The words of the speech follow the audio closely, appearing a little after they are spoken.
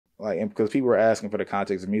Like, and because people are asking for the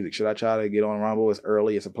context of music, should I try to get on Rumble? It's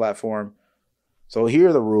early. It's a platform. So here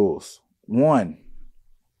are the rules. One,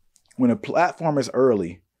 when a platform is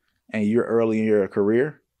early and you're early in your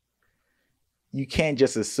career, you can't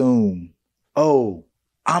just assume, oh,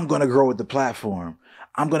 I'm going to grow with the platform.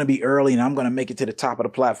 I'm going to be early and I'm going to make it to the top of the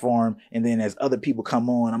platform. And then as other people come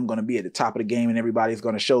on, I'm going to be at the top of the game and everybody's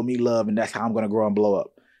going to show me love. And that's how I'm going to grow and blow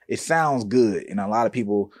up. It sounds good. And a lot of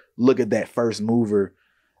people look at that first mover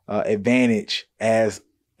advantage as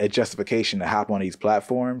a justification to hop on these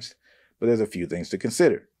platforms. But there's a few things to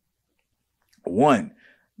consider. One,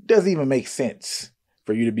 does it even make sense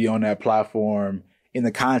for you to be on that platform in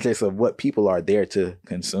the context of what people are there to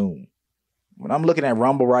consume? When I'm looking at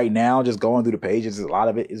Rumble right now, just going through the pages, a lot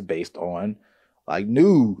of it is based on like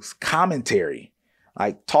news, commentary,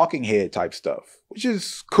 like talking head type stuff, which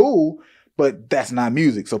is cool, but that's not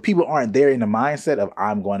music. So people aren't there in the mindset of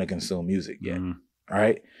I'm going to consume music yet.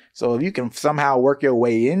 Right? So if you can somehow work your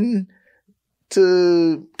way in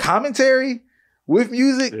to commentary with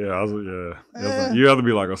music. You have to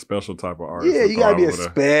be like a special type of artist. Yeah, you gotta be a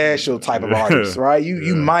special type of artist, right?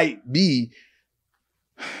 You might be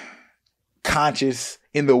conscious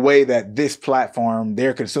in the way that this platform,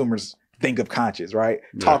 their consumers think of conscious, right?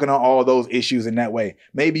 Yeah. Talking on all those issues in that way.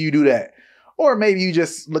 Maybe you do that. Or maybe you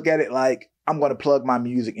just look at it like, I'm going to plug my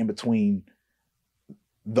music in between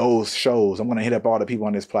those shows. I'm going to hit up all the people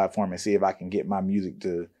on this platform and see if I can get my music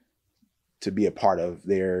to be a part of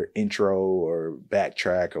their intro or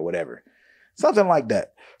backtrack or whatever. Something like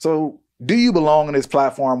that. So do you belong on this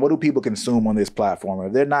platform? What do people consume on this platform?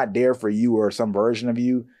 If they're not there for you or some version of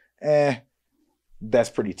you,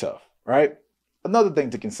 that's pretty tough, right? Another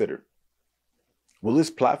thing to consider. Will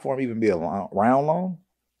this platform even be around long?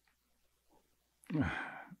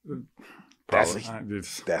 That's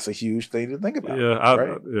a huge thing to think about.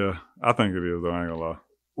 I think it is, though. I ain't gonna lie.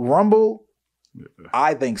 Rumble,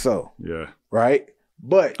 I think so. Yeah. Right?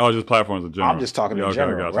 But just platforms in general. I'm just talking in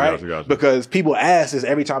general, gotcha. right? Because people ask this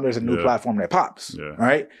every time there's a new platform that pops,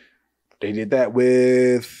 right? They did that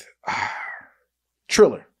with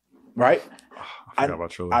Triller, right? I forgot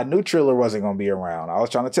about Triller. I knew Triller wasn't going to be around. I was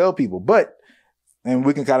trying to tell people, and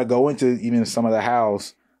we can kind of go into even some of the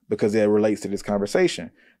hows because it relates to this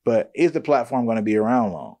conversation. But is the platform going to be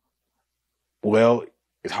around long? Well,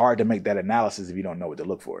 it's hard to make that analysis if you don't know what to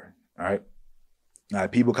look for, all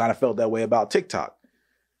right? People kind of felt that way about TikTok.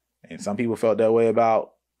 And some people felt that way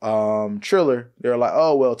about Triller. They're like,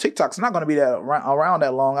 oh, well, TikTok's not going to be around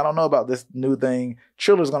that long. I don't know about this new thing.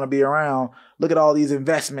 Triller's going to be around. Look at all these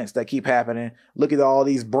investments that keep happening. Look at all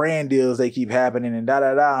these brand deals that keep happening and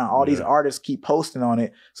and all these artists keep posting on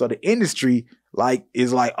it. So the industry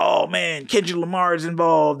is like, oh man, Kendrick Lamar is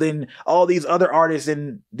involved and all these other artists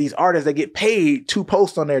and these artists that get paid to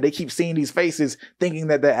post on there. They keep seeing these faces thinking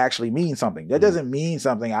that actually means something. That doesn't mean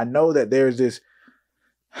something. I know that there's this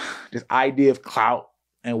idea of clout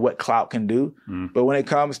and what clout can do. But when it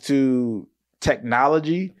comes to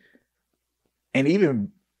technology and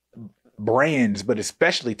even brands, but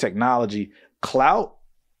especially technology, clout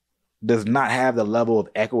does not have the level of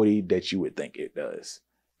equity that you would think it does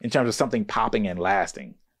in terms of something popping and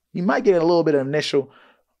lasting. You might get a little bit of initial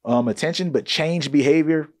attention, but change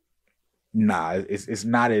behavior, it's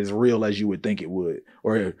not as real as you would think it would,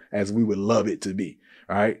 or as we would love it to be,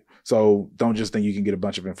 all right? So don't just think you can get a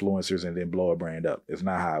bunch of influencers and then blow a brand up. It's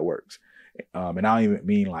not how it works. And I don't even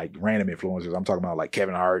mean like random influencers. I'm talking about like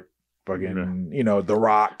Kevin Hart, fucking, The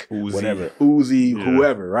Rock, whatever, Uzi,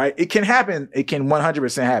 whoever, right? It can happen. It can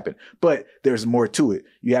 100% happen, but there's more to it.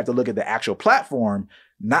 You have to look at the actual platform,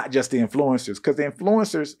 not just the influencers, because the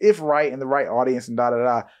influencers, if right in the right audience and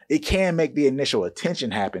it can make the initial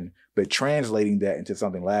attention happen, but translating that into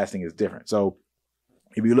something lasting is different. So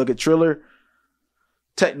if you look at Triller,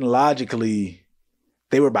 technologically,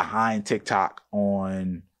 they were behind TikTok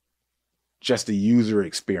on just the user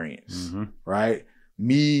experience, right?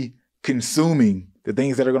 Me consuming the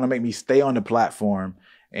things that are going to make me stay on the platform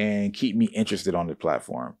and keep me interested on the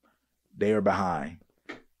platform. They are behind.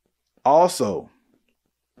 Also,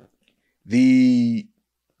 the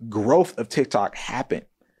growth of TikTok happened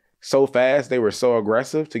so fast. They were so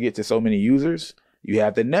aggressive to get to so many users. You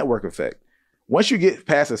have the network effect. Once you get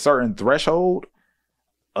past a certain threshold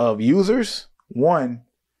of users, one,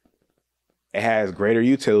 it has greater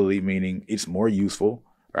utility, meaning it's more useful,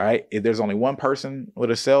 right? If there's only one person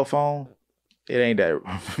with a cell phone, it ain't that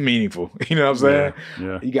meaningful. You know what I'm saying?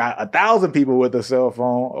 Yeah. You got 1,000 people with a cell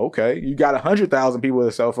phone. Okay. You got 100,000 people with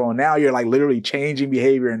a cell phone. Now you're like literally changing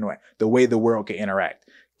behavior and the way the world can interact.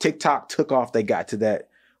 TikTok took off. They got to that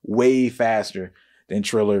way faster than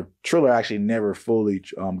Triller. Triller actually never fully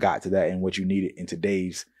got to that and what you needed in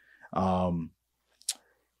today's world,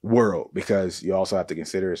 because you also have to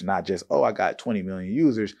consider it's not just, oh, I got 20 million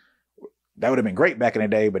users. That would have been great back in the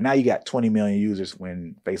day, but now you got 20 million users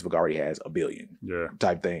when Facebook already has a billion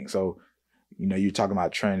type thing. So, you're talking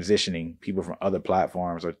about transitioning people from other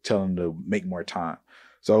platforms or telling them to make more time.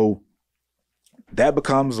 So that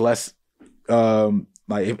becomes less,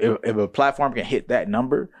 like if a platform can hit that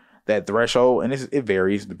number, that threshold, and it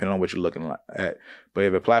varies depending on what you're looking at, but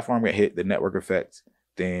if a platform can hit the network effects,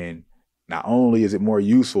 then not only is it more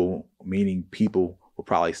useful, meaning people will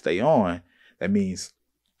probably stay on, that means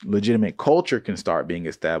legitimate culture can start being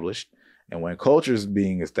established. And when culture is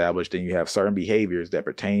being established, then you have certain behaviors that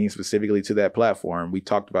pertain specifically to that platform. We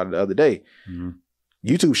talked about it the other day. Mm-hmm.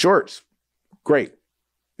 YouTube Shorts, great.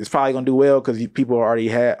 It's probably gonna do well because people are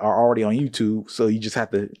already on YouTube. So you just have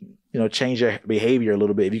to, change your behavior a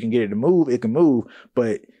little bit. If you can get it to move, it can move.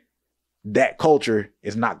 But that culture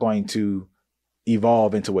is not going to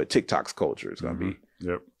evolve into what TikTok's culture is gonna be.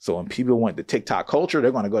 Yep. So when people want the TikTok culture,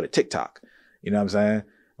 they're gonna go to TikTok. You know what I'm saying?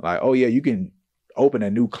 Like, oh yeah, you can open a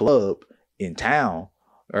new club in town,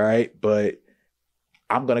 right? But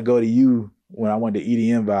I'm gonna go to you when I want the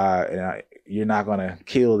EDM vibe, and you're not gonna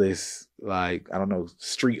kill this, like, I don't know,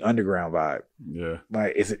 street underground vibe. Yeah,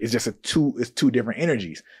 like it's just two different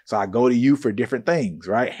energies. So I go to you for different things,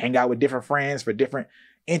 right? Hang out with different friends for different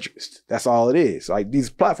interests. That's all it is. Like, these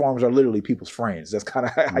platforms are literally people's friends. That's kind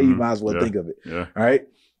of how you might as well think of it. Yeah. Right.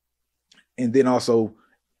 And then also,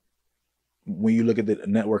 when you look at the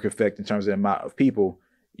network effect in terms of the amount of people,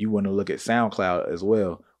 you want to look at SoundCloud as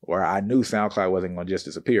well, where I knew SoundCloud wasn't going to just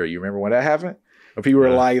disappear. You remember when that happened? When people were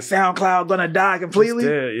like, SoundCloud going to die completely?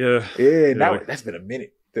 Yeah. That's been a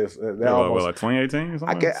minute. That almost, like 2018 or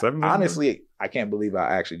something? Honestly, I can't believe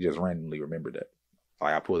I actually just randomly remembered that.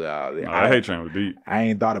 Like, I pulled it out of there. I hate train was deep. I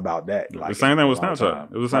ain't thought about that. Like, the same thing with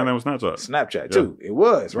Snapchat. It was the same thing with Snapchat. Snapchat too. It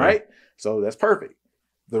was, right? So that's perfect.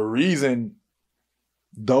 The reason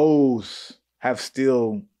those have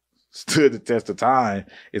still stood the test of time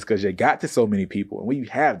is because you got to so many people. And when you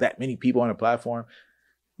have that many people on a platform,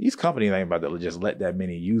 these companies ain't about to just let that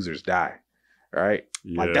many users die, right?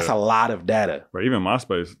 Yeah. Like, that's a lot of data. But even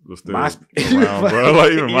MySpace was still around, bro.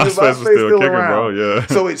 Like, even MySpace was still kicking, around. Bro. Yeah.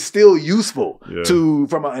 So it's still useful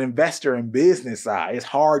from an investor and business side. It's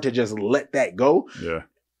hard to just let that go. Yeah.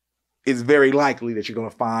 It's very likely that you're going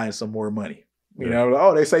to find some more money. You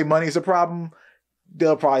know, they say money's a problem.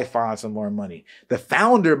 They'll probably find some more money. The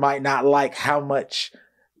founder might not like how much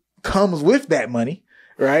comes with that money,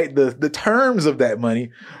 right? The terms of that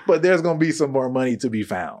money, but there's going to be some more money to be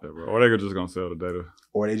found. Yeah, or they're just going to sell the data.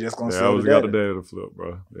 Or they just going to sell the data. They always got the data to flip,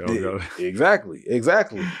 bro. They always got it.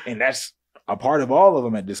 Exactly. And that's a part of all of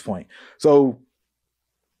them at this point. So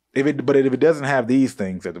if it doesn't have these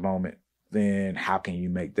things at the moment, then how can you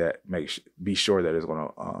be sure that it's going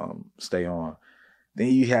to stay on? Then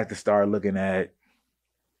you have to start looking at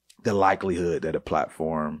the likelihood that a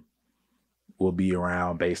platform will be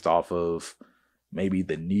around based off of maybe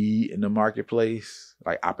the need in the marketplace,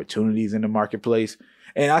 like opportunities in the marketplace.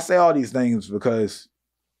 And I say all these things because,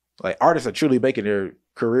 like, artists are truly making their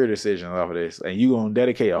career decisions off of this. And you gonna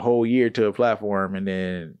dedicate a whole year to a platform and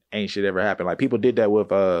then ain't shit ever happen. Like, people did that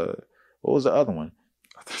with what was the other one?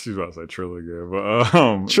 I thought you was about to say Triller again,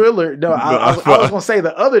 but Triller. No, I was gonna say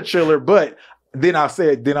the other Triller, but then I was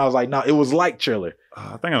like, no, it was like Triller.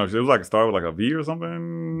 I think it was like it started with like a V or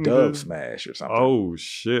something. Dub Smash or something. Oh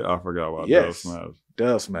shit, I forgot about Dub Smash.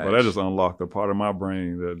 Dub Smash. But that just unlocked a part of my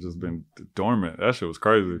brain that just been dormant. That shit was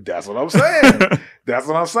crazy. That's what I'm saying.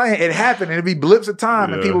 It happened, and it'd be blips of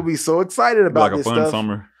time, and people be so excited about this stuff. Like a fun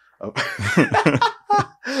summer.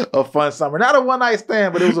 A fun summer. Not a one night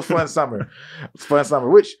stand, but it was a fun summer. Fun summer.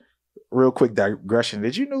 Which, real quick digression,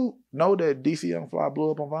 did you know that DC Young Fly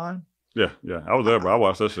blew up on Vine? Yeah. I was there, bro. I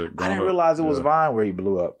watched that shit. I didn't realize it was Vine where he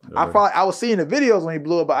blew up. Yeah. I was seeing the videos when he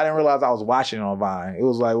blew up, but I didn't realize I was watching it on Vine. It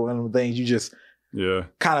was like one of the things you just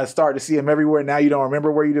kind of start to see him everywhere. Now you don't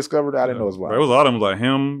remember where you discovered it. I didn't know it was Vine. It was a lot of them, like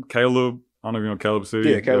him, Caleb. I don't know if you know Caleb City.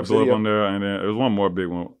 Yeah, Caleb blew City. Up on there, and then there was one more big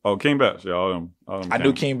one. Oh, King Batch. Yeah, all them I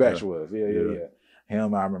knew King Batch was. Yeah.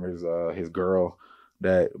 Him, I remember his girl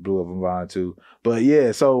that blew up on Vine too. But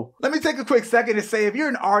yeah, so let me take a quick second to say, if you're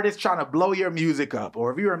an artist trying to blow your music up,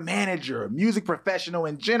 or if you're a manager, a music professional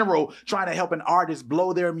in general, trying to help an artist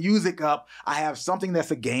blow their music up, I have something that's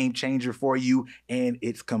a game changer for you, and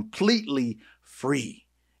it's completely free.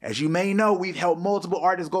 As you may know, we've helped multiple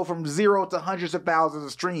artists go from 0 to hundreds of thousands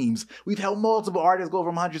of streams. We've helped multiple artists go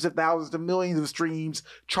from hundreds of thousands to millions of streams,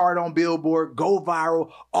 chart on Billboard, go viral,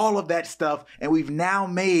 all of that stuff. And we've now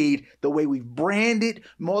made the way we've branded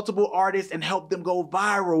multiple artists and helped them go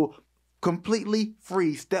viral completely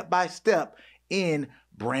free, step by step, in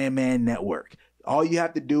Brandman Network. All you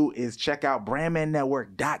have to do is check out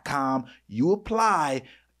brandmannetwork.com. You apply.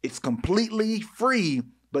 It's completely free.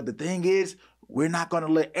 But the thing is, we're not going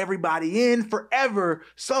to let everybody in forever.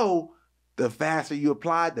 So the faster you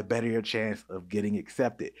apply, the better your chance of getting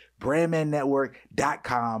accepted.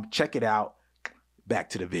 brandmannetwork.com. Check it out. Back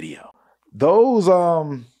to the video. Those,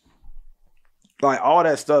 like all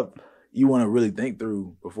that stuff you want to really think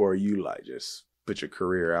through before you like just put your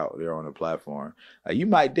career out there on the platform. Like, you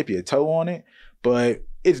might dip your toe on it, but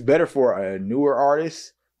it's better for a newer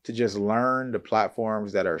artist to just learn the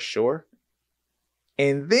platforms that are sure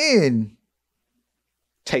and then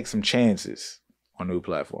take some chances on new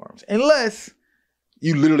platforms. Unless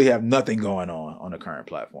you literally have nothing going on the current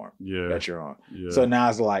platform that you're on. Yeah. So now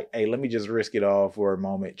it's like, hey, let me just risk it all for a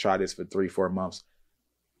moment, try this for 3-4 months.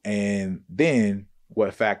 And then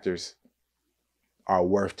what factors are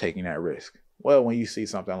worth taking that risk? Well, when you see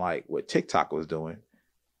something like what TikTok was doing,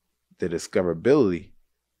 the discoverability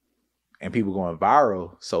and people going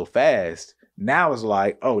viral so fast, now it's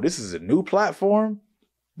like, oh, this is a new platform,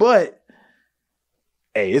 but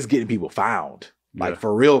hey, it's getting people found. Like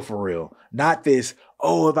for real. Not this,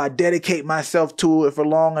 oh, if I dedicate myself to it for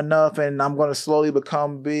long enough and I'm going to slowly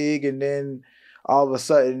become big, and then all of a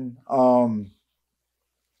sudden, all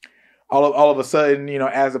of a sudden, you know,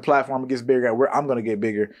 as the platform gets bigger, I'm going to get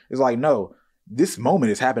bigger. It's like, no, this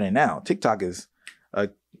moment is happening now. TikTok is a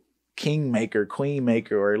kingmaker, queen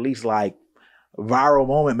maker, or at least like viral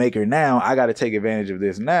moment maker now. I got to take advantage of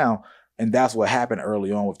this now. And that's what happened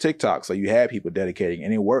early on with TikTok. So you had people dedicating,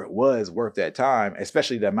 and it was worth that time,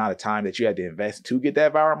 especially the amount of time that you had to invest to get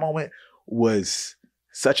that viral moment was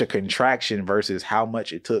such a contraction versus how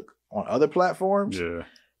much it took on other platforms. Yeah.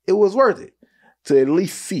 It was worth it to at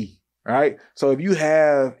least see, right? So if you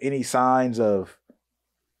have any signs of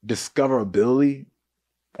discoverability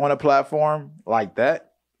on a platform like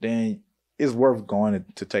that, then it's worth going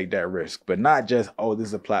to take that risk. But not just, oh, this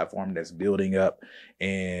is a platform that's building up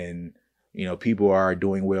and, you know, people are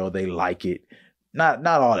doing well, they like it. Not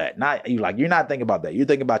all that. You're not thinking about that. You're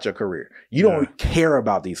thinking about your career. You don't care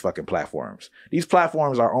about these fucking platforms. These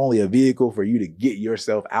platforms are only a vehicle for you to get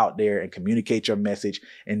yourself out there and communicate your message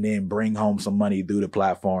and then bring home some money through the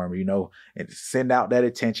platform, you know, and send out that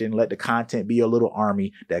attention. Let the content be a little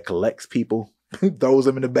army that collects people, throws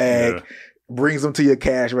them in the bag, brings them to your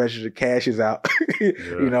cash register, cashes out,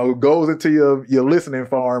 you know, goes into your listening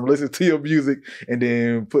farm, listens to your music, and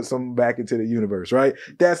then puts some back into the universe, right?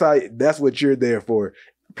 That's what you're there for.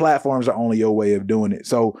 Platforms are only your way of doing it.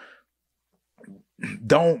 So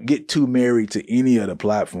don't get too married to any of the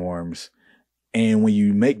platforms. And when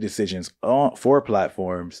you make decisions for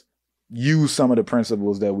platforms, use some of the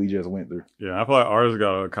principles that we just went through. Yeah, I feel like artists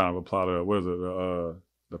got to kind of apply the, what is it,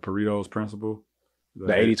 the Pareto's principle? The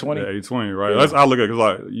 80-20? The 80-20, right? Yeah. I look at it because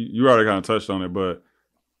like you already kind of touched on it, but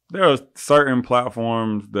there are certain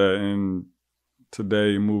platforms that in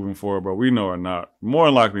today moving forward, but we know are not, more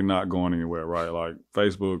than likely not going anywhere, right? Like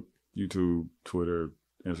Facebook, YouTube, Twitter,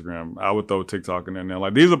 Instagram. I would throw TikTok in there now.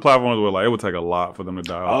 Like these are platforms where like it would take a lot for them to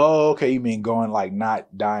die off. Oh, okay. You mean going like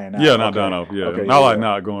not dying out? Yeah, not dying off. Yeah, okay, not like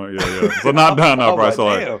not going. Yeah. So not dying off, right?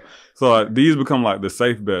 So like these become like the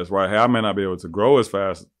safe bets, right? Hey, I may not be able to grow as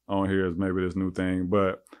fast on here as maybe this new thing,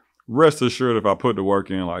 but rest assured if I put the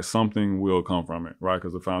work in, like something will come from it, right?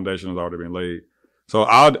 Because the foundation has already been laid. So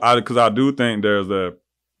because I do think there's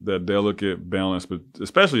that delicate balance, but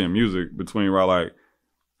especially in music, between right, like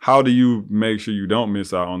how do you make sure you don't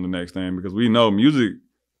miss out on the next thing? Because we know music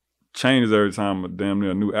changes every time a damn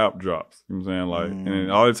near new app drops. You know what I'm saying? Like,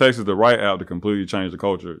 and all it takes is the right app to completely change the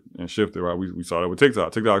culture and shift it, right? We saw that with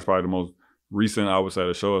TikTok. TikTok's probably the most recent, I would say,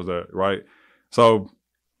 to show us that, right? So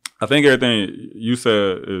I think everything you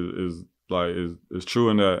said is true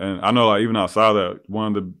in that. And I know like even outside of that, one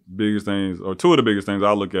of the biggest things, or two of the biggest things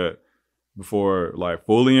I look at before like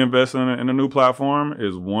fully investing in a new platform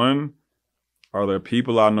is, one, are there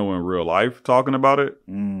people I know in real life talking about it?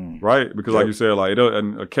 Right? Because like you said, like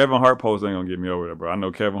a Kevin Hart post ain't gonna get me over there, bro. I know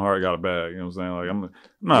Kevin Hart got a bag, you know what I'm saying? Like I'm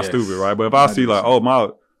not stupid, right? But if I see like, oh,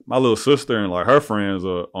 my little sister and like her friends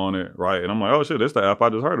are on it, right? And I'm like, oh shit, this the app I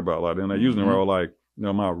just heard about. Like then they using it, right? Like, you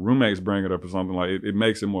know, my roommates bring it up or something, like it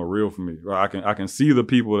makes it more real for me, right? I can see the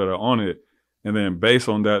people that are on it, and then based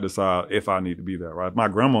on that decide if I need to be there, right? If my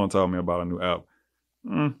grandma told me about a new app,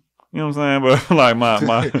 You know what I'm saying? But like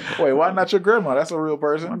my Wait, why not your grandma? That's a real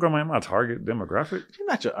person. My grandma ain't my target demographic. She's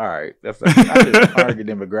not your that's not your target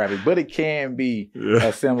demographic, but it can be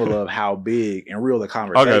a symbol of how big and real the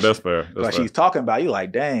conversation. Okay, that's fair. Like she's talking about you,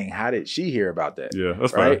 like, dang, how did she hear about that? Yeah,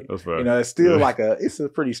 that's right. Fair. That's fair. You know, it's still like it's a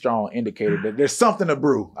pretty strong indicator that there's something to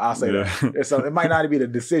brew. I'll say that. There's something. It might not be the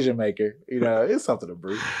decision maker. You know, it's something to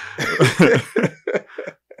brew.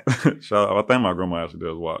 Shout out. I think my grandma actually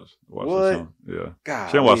does watch what? The show. Yeah.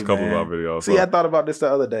 God, she watched a couple of our videos. See, I thought about this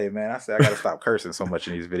the other day, man. I said I gotta stop cursing so much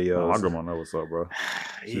in these videos. No, my grandma know what's up, bro.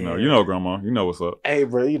 You know, grandma, you know what's up. Hey,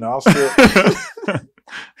 bro, you know, I'm still.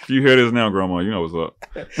 If you hear this now, grandma, you know what's up.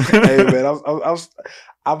 Hey, man,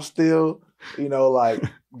 I'm still, you know, like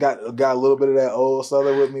got a little bit of that old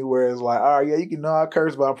Southern with me, where it's like, all right, yeah, you can know I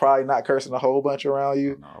curse, but I'm probably not cursing a whole bunch around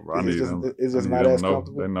you. No, bro, it's just not as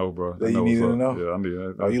comfortable. They know, bro. That you need to know. Yeah, I need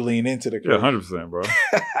that. Oh, you lean into the curse. Yeah, 100%, bro.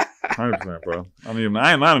 100%, bro. I mean,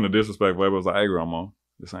 I ain't not in a disrespectful way, but it's like, hey, grandma,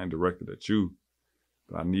 this ain't directed at you.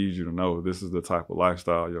 But I need you to know this is the type of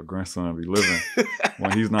lifestyle your grandson be living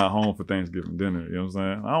when he's not home for Thanksgiving dinner. You know what I'm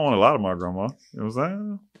saying? I don't want a lot of my grandma. You know what I'm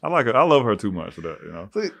saying? I like her. I love her too much for that, you know?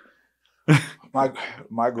 See,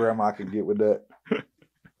 my grandma can get with that,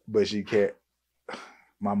 but she can't.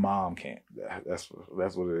 My mom can't. That's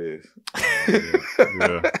what it is.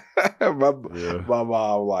 My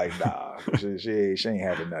mom like, nah, she ain't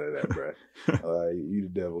having none of that, bro. You the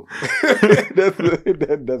devil.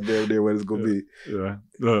 that's damn near what it's gonna be.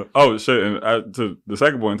 Yeah. Oh shit! And to the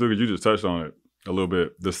second point too, because you just touched on it a little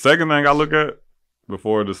bit. The second thing I look at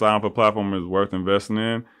before deciding if a platform is worth investing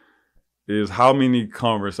in is how many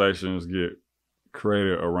conversations get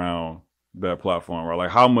created around that platform, right?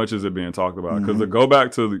 Like, how much is it being talked about? Because to go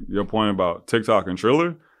back to your point about TikTok and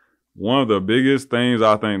Triller, one of the biggest things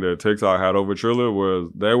I think that TikTok had over Triller was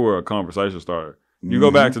they were a conversation starter. You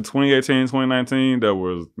go back to 2018, 2019, there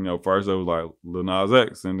was, you know, first there was like Lil Nas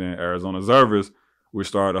X, and then Arizona Zervis, which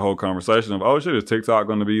started the whole conversation of, oh shit, is TikTok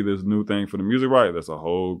going to be this new thing for the music, right? That's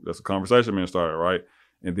a conversation being started, right?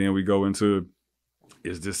 And then we go into,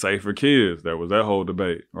 is this safe for kids? There was that whole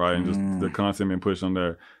debate, right? And just the content being pushed on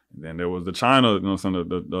there. And then there was the China, you know, some of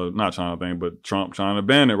the not China thing, but Trump trying to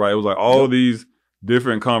ban it, right? It was like all these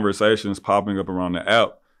different conversations popping up around the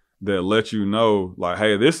app that let you know, like,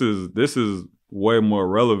 hey, this is way more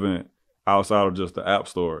relevant outside of just the app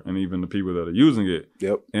store and even the people that are using it.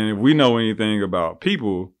 Yep. And if we know anything about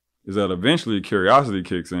people, is that eventually curiosity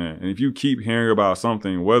kicks in. And if you keep hearing about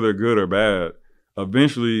something, whether good or bad,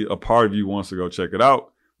 eventually a part of you wants to go check it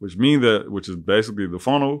out, which is basically the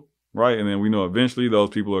funnel, right? And then we know eventually those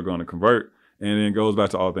people are going to convert. And then it goes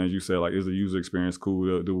back to all things you said, like, is the user experience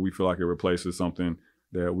cool? Do we feel like it replaces something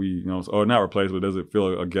that we, you know, or not replace, but does it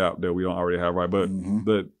fill a gap that we don't already have, right?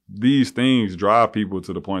 But these things drive people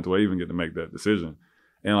to the point where they even get to make that decision.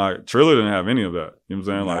 And like Triller didn't have any of that. You know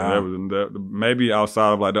what I'm saying? Like maybe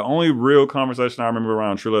outside of like the only real conversation I remember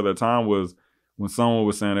around Triller at that time was when someone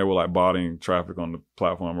was saying they were like botting traffic on the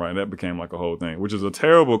platform, right? And that became like a whole thing, which is a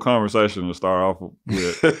terrible conversation to start off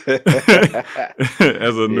with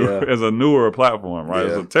as a newer platform, right?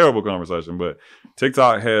 Yeah. It's a terrible conversation. But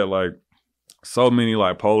TikTok had like so many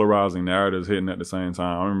like polarizing narratives hitting at the same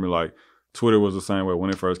time. I remember like Twitter was the same way when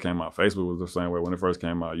it first came out. Facebook was the same way when it first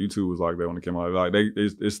came out. YouTube was like that when it came out. Like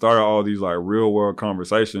it started all these like real world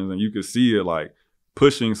conversations, and you could see it like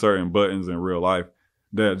pushing certain buttons in real life.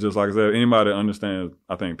 That just like I said, anybody that understands,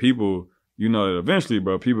 I think people, you know that eventually,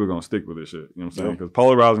 bro, people are gonna stick with this shit. You know what I'm saying? Because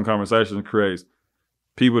polarizing conversations creates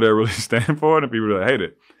people that really stand for it and people that hate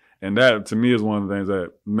it. And that, to me, is one of the things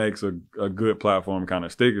that makes a good platform kind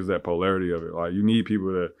of stick, is that polarity of it. Like, you need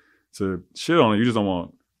people to shit on it. You just don't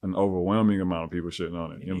want an overwhelming amount of people shitting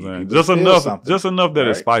on it. You know what I'm saying? Just enough that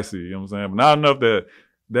it's spicy. You know what I'm saying? But not enough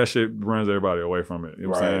that shit runs everybody away from it. You know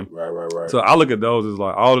what I'm saying? Right. So I look at those as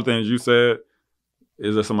like all the things you said.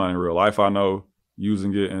 Is there somebody in real life I know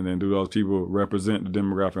using it, and then do those people represent the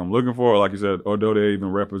demographic I'm looking for? Or like you said, or do they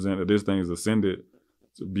even represent that this thing is ascended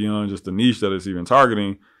beyond just the niche that it's even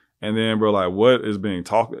targeting? And then, bro, like, what is being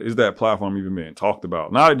talked? Is that platform even being talked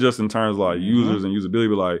about? Not just in terms of like users and usability,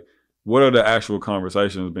 but like, what are the actual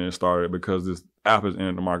conversations being started because this app is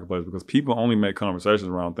in the marketplace? Because people only make conversations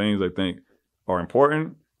around things they think are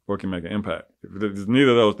important or can make an impact. If it's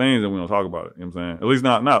neither of those things, then we don't talk about it. You know what I'm saying? At least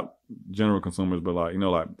not general consumers, but like, you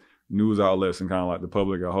know, like news outlets and kind of like the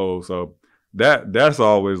public at whole. So that's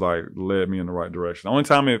always like led me in the right direction. The only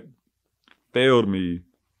time it failed me,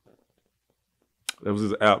 there was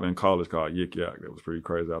this app in college called Yik Yak that was pretty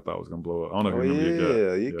crazy. I thought it was gonna blow up. I don't know if you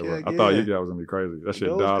remember Yik Yak. I thought Yik Yak was gonna be crazy. That shit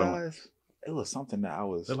died on. It was something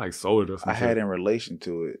that they like sold it or something. I had in relation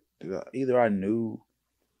to it. Either I knew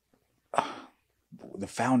the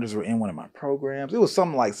founders were in one of my programs. It was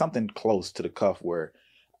something close to the cuff where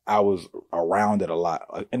I was around it a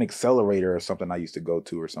lot. An accelerator or something I used to go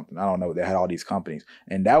to or something. I don't know. They had all these companies.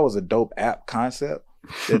 And that was a dope app concept.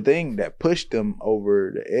 The thing that pushed them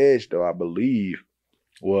over the edge, though, I believe,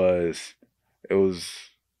 was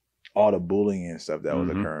all the bullying and stuff that was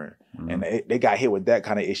occurring. And they got hit with that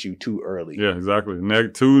kind of issue too early. Yeah, exactly.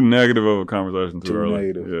 Too negative of a conversation too early.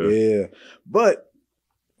 Negative. Yeah. But,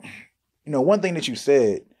 one thing that you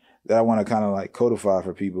said that I want to kind of like codify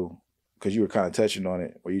for people, because you were kind of touching on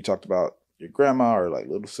it, where you talked about your grandma or like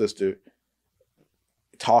little sister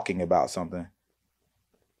talking about something.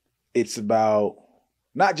 It's about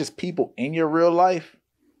not just people in your real life,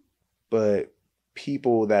 but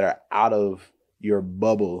people that are out of your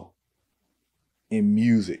bubble in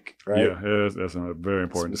music, right? Yeah, that's a very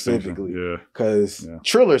important specifically. Yeah, because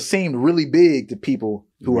Triller seemed really big to people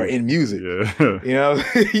who are in music. Yeah,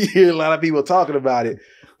 you hear a lot of people talking about it,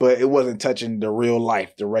 but it wasn't touching the real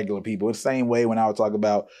life, the regular people. It's the same way when I would talk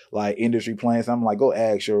about like industry plans. I'm like, go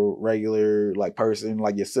ask your regular like person,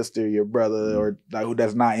 like your sister, your brother, or like who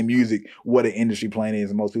that's not in music, what an industry plan is.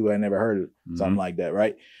 And most people have never heard of something like that,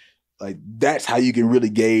 right? Like that's how you can really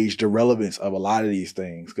gauge the relevance of a lot of these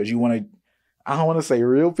things. Because I don't want to say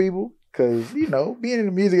real people, because, being in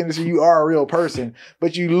the music industry, you are a real person,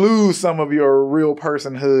 but you lose some of your real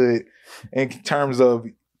personhood in terms of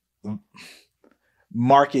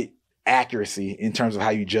market accuracy, in terms of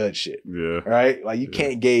how you judge shit. Yeah. Right? Like you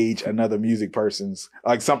can't gauge another music person's,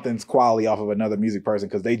 like something's quality off of another music person,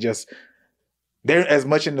 because they're as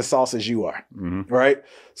much in the sauce as you are. Right?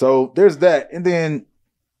 So there's that. And then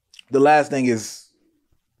the last thing is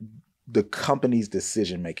the company's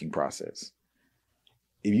decision-making process.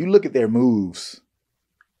 If you look at their moves,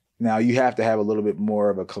 now you have to have a little bit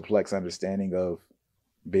more of a complex understanding of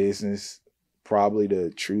business, probably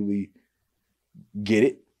to truly get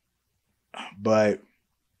it. But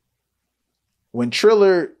when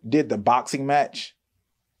Triller did the boxing match,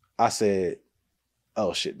 I said,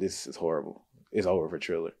 oh shit, this is horrible. It's over for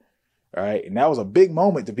Triller. All right. And that was a big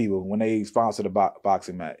moment to people when they sponsored a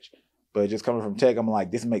boxing match. But just coming from tech, I'm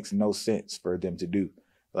like, this makes no sense for them to do.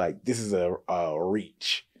 Like, this is a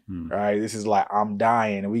reach, right? This is like, I'm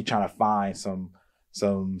dying and we trying to find some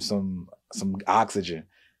oxygen.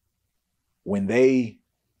 When they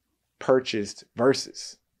purchased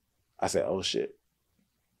Versus, I said, oh shit,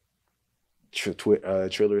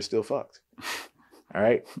 Triller is still fucked. All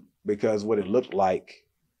right? Because what it looked like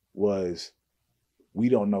was, we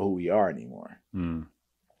don't know who we are anymore.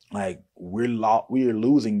 Like, we are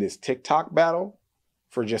losing this TikTok battle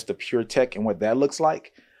for just the pure tech and what that looks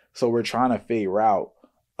like. So we're trying to figure out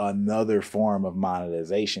another form of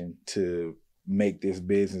monetization to make this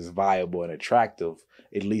business viable and attractive,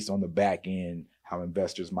 at least on the back end, how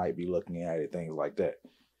investors might be looking at it, things like that,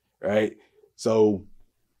 right? So,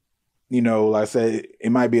 like I said,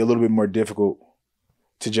 it might be a little bit more difficult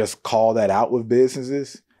to just call that out with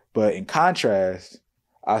businesses. But in contrast,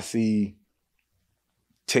 I see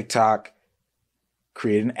TikTok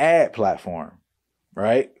create an ad platform,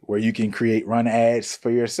 right? Where you can run ads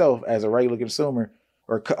for yourself as a regular consumer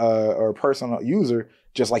or personal user,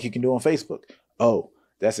 just like you can do on Facebook. Oh,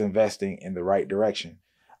 that's investing in the right direction.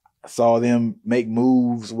 I saw them make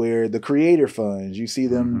moves where the creator funds, you see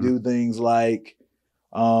them do things like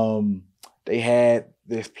they had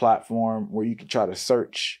this platform where you could try to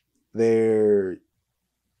search their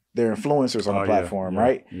influencers on the platform,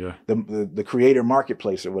 right? Yeah. The creator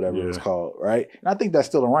marketplace or whatever it was called, right? And I think that's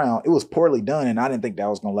still around. It was poorly done, and I didn't think that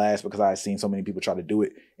was going to last because I had seen so many people try to do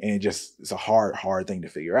it, and it's a hard thing to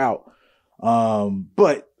figure out.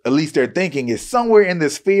 But at least their thinking is somewhere in the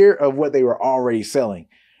sphere of what they were already selling,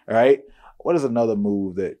 right? What is another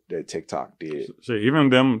move that TikTok did? Shit, even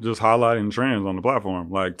them just highlighting trends on the platform.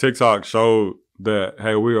 Like TikTok showed that,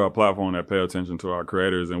 hey, we are a platform that pay attention to our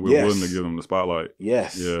creators and we're willing to give them the spotlight.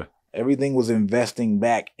 Yes. Yeah. Everything was investing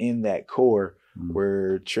back in that core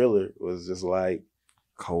where Triller was just like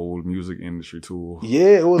cold music industry tool.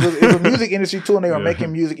 Yeah, it was a music industry tool, and they were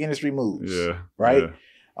making music industry moves. Yeah. Right?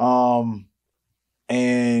 Yeah.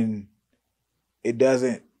 And it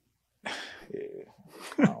doesn't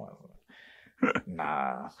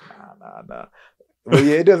nah. But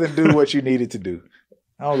yeah, it doesn't do what you need it to do.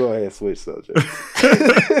 I'll go ahead and switch subjects.